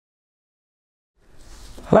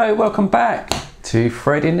Hello, welcome back to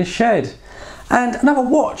Fred in the Shed, and another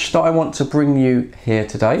watch that I want to bring you here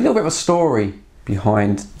today. A little bit of a story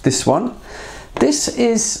behind this one. This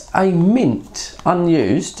is a mint,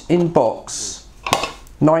 unused, in box,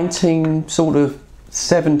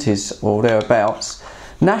 1970s or thereabouts,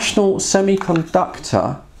 National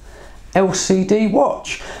Semiconductor LCD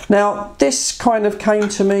watch. Now this kind of came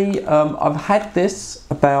to me, I've had this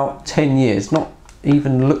about 10 years, not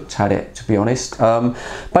even looked at it to be honest.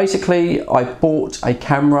 Basically I bought a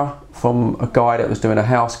camera from a guy that was doing a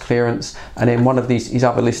house clearance, and then one of his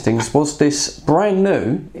other listings was this brand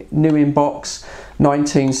new in box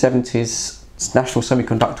 1970s National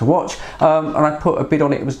Semiconductor watch, and I put a bid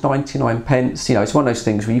on it. It was 99 pence. You know, it's one of those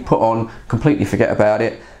things where you put on, completely forget about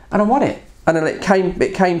it, and I won it. And then it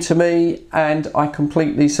came to me, and I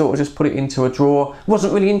completely sort of just put it into a drawer.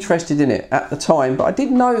 Wasn't really interested in it at the time, but I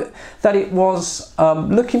did know that it was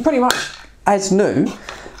looking pretty much as new,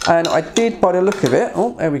 and I did, by the look of it,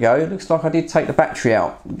 oh there we go, it looks like I did take the battery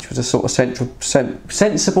out, which was a sort of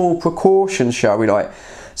sensible precaution, shall we like.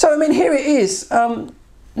 So I mean, here it is,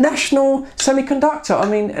 National Semiconductor, I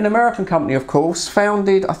mean an American company of course,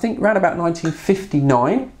 founded I think around about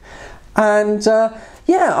 1959, and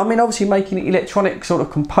yeah, I mean obviously making electronic sort of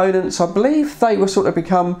components. I believe they were sort of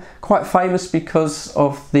become quite famous because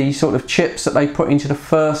of the sort of chips that they put into the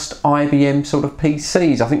first IBM sort of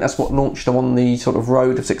PCs. I think that's what launched them on the sort of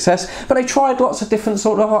road of success. But they tried lots of different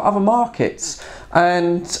sort of other markets,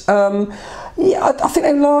 and yeah, I think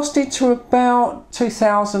they lasted to about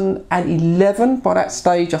 2011. By that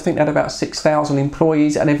stage I think they had about 6,000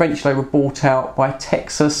 employees, and eventually they were bought out by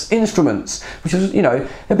Texas Instruments, which was, you know,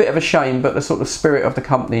 a bit of a shame, but the sort of spirit of the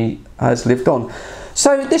company has lived on.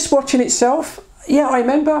 So this watch in itself, yeah, I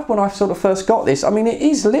remember when I sort of first got this, I mean it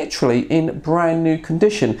is literally in brand new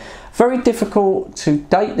condition. Very difficult to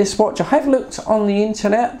date this watch. I have looked on the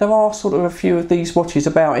internet, there are sort of a few of these watches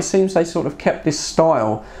about. It seems they sort of kept this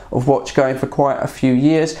style of watch going for quite a few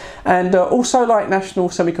years, and also like National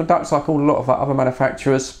Semiconductor, like a lot of other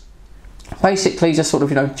manufacturers, basically just sort of,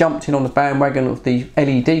 you know, jumped in on the bandwagon of the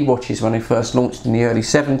LED watches when they first launched in the early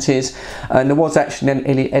 70s. And there was actually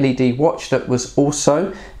an LED watch that was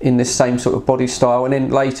also in this same sort of body style, and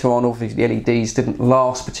then later on obviously the LEDs didn't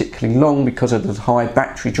last particularly long because of the high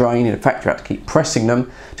battery drain. In fact you had to keep pressing them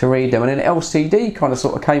to read them, and then LCD kind of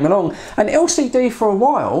sort of came along, and LCD for a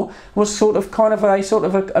while was sort of kind of a sort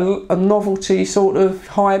of a novelty sort of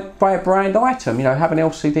high brand item. You know, having an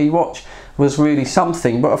LCD watch was really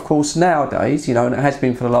something. But of course nowadays, you know, and it has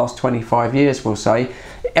been for the last 25 years we'll say,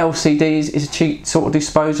 LCDs is a cheap sort of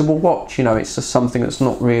disposable watch. You know, it's just something that's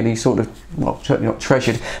not really sort of, well, certainly not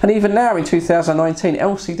treasured. And even now in 2019,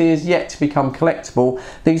 LCD is yet to become collectible.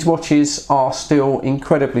 These watches are still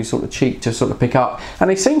incredibly sort of cheap to sort of pick up, and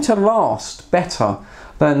they seem to last better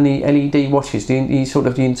than the LED watches. The sort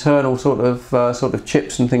of the internal sort of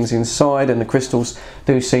chips and things inside, and the crystals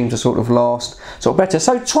do seem to sort of last sort of better.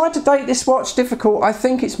 So try to date this watch, difficult. I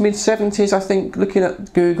think it's mid-70s. I think looking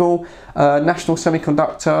at Google, National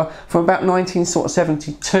Semiconductor from about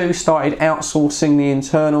 1972 started outsourcing the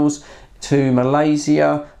internals to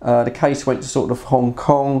Malaysia. The case went to sort of Hong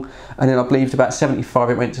Kong, and then I believe about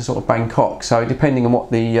 75 it went to sort of Bangkok. So depending on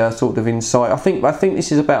what the sort of inside, I think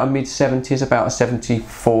this is about a mid-70s, about a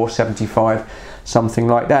 74, 75, something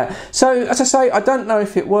like that. So as I say, I don't know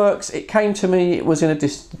if it works. It came to me, it was in a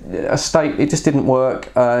state, it just didn't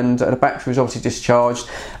work, and the battery was obviously discharged,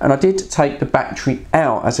 and I did take the battery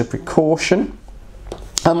out as a precaution.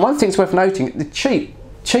 And one thing's worth noting, the cheap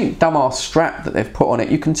dumbass strap that they've put on it,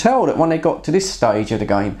 you can tell that when they got to this stage of the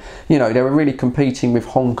game, you know, they were really competing with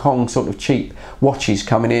Hong Kong sort of cheap watches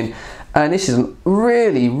coming in, and this is a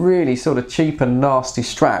really sort of cheap and nasty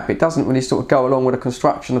strap. It doesn't really sort of go along with the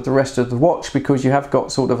construction of the rest of the watch, because you have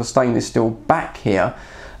got sort of a stainless steel back here,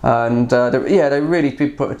 and yeah, they really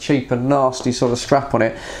did put a cheap and nasty sort of strap on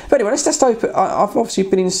it. But anyway, let's just open. I've obviously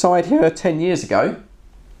been inside here 10 years ago.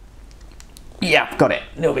 Yeah, I've got it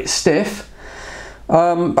a little bit stiff.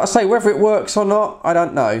 But I say, whether it works or not, I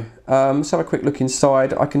don't know. Let's have a quick look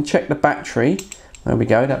inside. I can check the battery. There we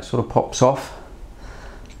go, that sort of pops off.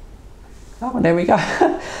 Oh, and there we go.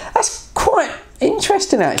 That's quite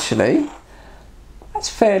interesting actually. That's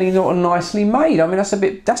fairly not nicely made. I mean,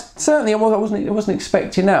 that's certainly, I wasn't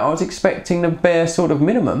expecting that. I was expecting the bare sort of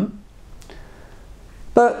minimum.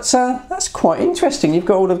 But that's quite interesting. You've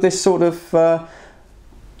got all of this sort of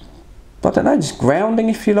I don't know, just grounding,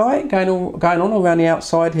 if you like, going on around the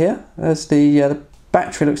outside here. There's the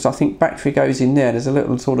battery. Looks, I think battery goes in there. There's a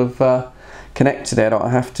little sort of connector there that I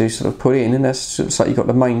have to sort of put in, and that's looks like you've got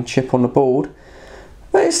the main chip on the board.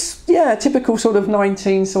 But it's, yeah, typical sort of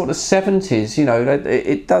 1970s, you know,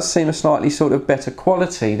 it does seem a slightly sort of better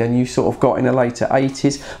quality than you sort of got in the later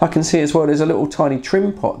 80s. I can see as well there's a little tiny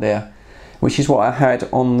trim pot there, which is what I had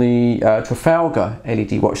on the Trafalgar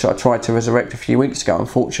LED watch that I tried to resurrect a few weeks ago.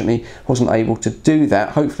 Unfortunately, wasn't able to do that.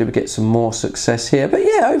 Hopefully we get some more success here. But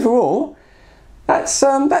yeah, overall,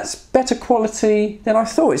 that's better quality than I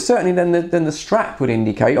thought. It's certainly than the strap would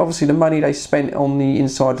indicate. Obviously, the money they spent on the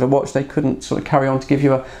inside of the watch, they couldn't sort of carry on to give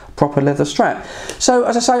you a proper leather strap. So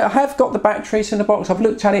as I say, I have got the batteries in the box. I've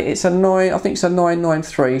looked at it. It's a 9, I think it's a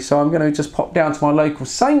 993. So I'm going to just pop down to my local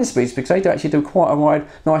Sainsbury's because they do actually do quite a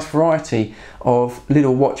nice variety of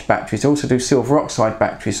little watch batteries. They also do silver oxide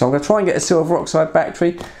batteries. So I'm going to try and get a silver oxide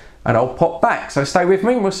battery, and I'll pop back. So stay with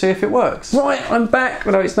me and we'll see if it works. Right, I'm back,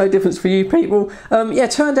 although it's no difference for you people. Yeah,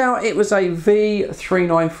 turned out it was a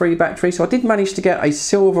V393 battery, so I did manage to get a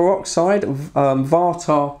silver oxide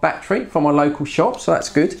Varta battery from my local shop, so that's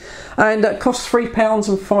good. And it cost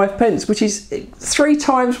 £3.05, which is 3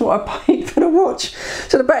 times what I paid for the watch.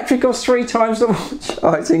 So the battery costs 3 times the watch.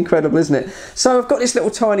 Oh, it's incredible, isn't it? So I've got this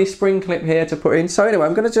little tiny spring clip here to put in. So anyway,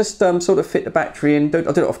 I'm going to just sort of fit the battery in.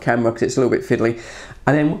 I'll do it off camera because it's a little bit fiddly.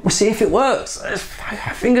 And then we'll see if it works.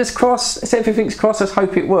 Fingers crossed. Everything's crossed. Let's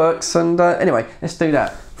hope it works. And anyway, let's do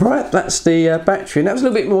that. Right, that's the battery. And that was a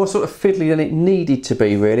little bit more sort of fiddly than it needed to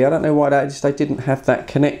be, really. I don't know why they didn't have that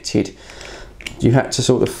connected. You had to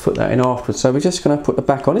sort of put that in afterwards. So we're just going to put the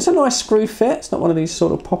back on. It's a nice screw fit. It's not one of these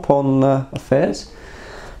sort of pop-on affairs.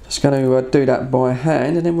 Just going to do that by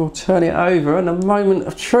hand, and then we'll turn it over. And a moment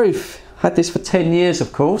of truth. Had this for 10 years,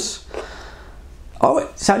 of course.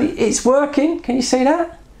 Oh, so it's working. Can you see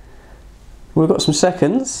that? We've got some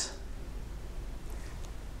seconds.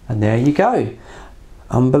 And there you go.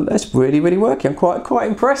 That's really, really working. I'm quite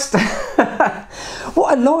impressed.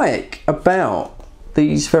 What I like about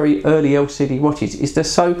these very early LCD watches is they're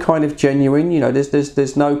so kind of genuine. You know,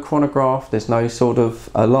 there's no chronograph, there's no sort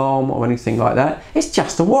of alarm or anything like that. It's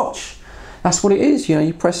just a watch. That's what it is. You know,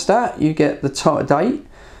 you press that, you get the date.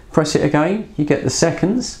 Press it again, you get the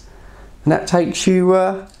seconds. And that takes you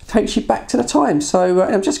back to the time. So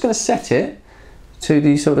I'm just going to set it to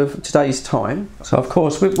the sort of today's time. So of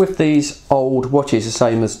course with these old watches, the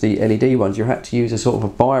same as the LED ones, you had to use a sort of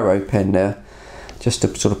a biro pen there just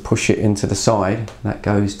to sort of push it into the side. That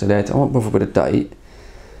goes to there. I won't bother with a date.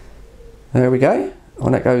 There we go.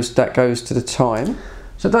 And that goes to the time.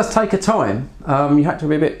 So it does take a time. You had to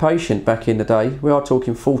be a bit patient back in the day. We are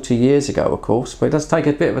talking 40 years ago, of course, but it does take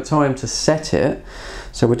a bit of a time to set it.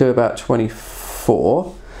 So we'll do about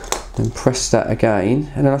 24, then press that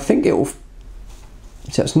again, and then I think it will.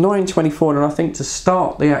 So it's 9:24, and I think to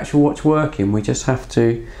start the actual watch working, we just have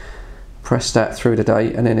to press that through the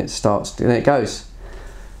date, and then it starts, and it goes.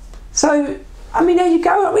 So I mean, there you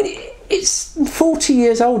go. I mean, it's 40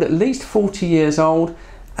 years old, at least 40 years old.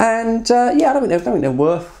 And yeah, I don't think they're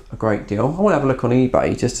worth a great deal. I want to have a look on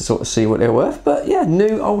eBay just to sort of see what they're worth. But yeah,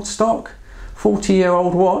 new old stock,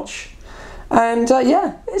 40-year-old watch. And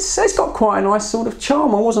yeah, it's got quite a nice sort of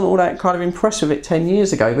charm. I wasn't all that kind of impressed with it 10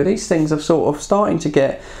 years ago, but these things are sort of starting to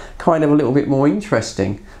get kind of a little bit more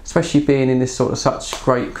interesting, especially being in this sort of such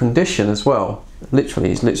great condition as well.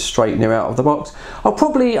 Literally, it's lit straight near out of the box. I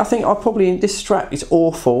think I'll probably, this strap is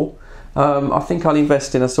awful. I think I'll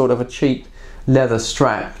invest in a sort of a cheap leather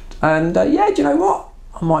strap, and yeah, do you know what,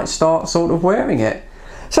 I might start sort of wearing it.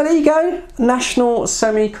 So there you go, National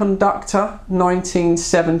Semiconductor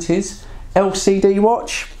 1970s LCD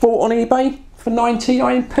watch, bought on eBay for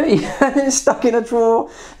 99p and it's stuck in a drawer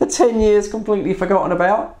for 10 years, completely forgotten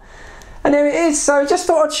about. And there it is. So just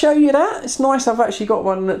thought I'd show you that. It's nice I've actually got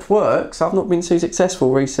one that works. I've not been too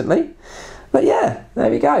successful recently. But yeah,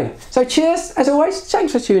 there we go. So cheers, as always,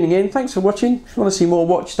 thanks for tuning in, thanks for watching. If you want to see more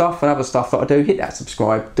watch stuff and other stuff that I do, hit that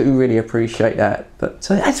subscribe, do really appreciate that.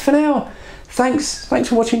 But as for now, thanks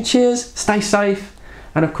for watching, cheers, stay safe,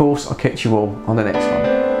 and of course I'll catch you all on the next one.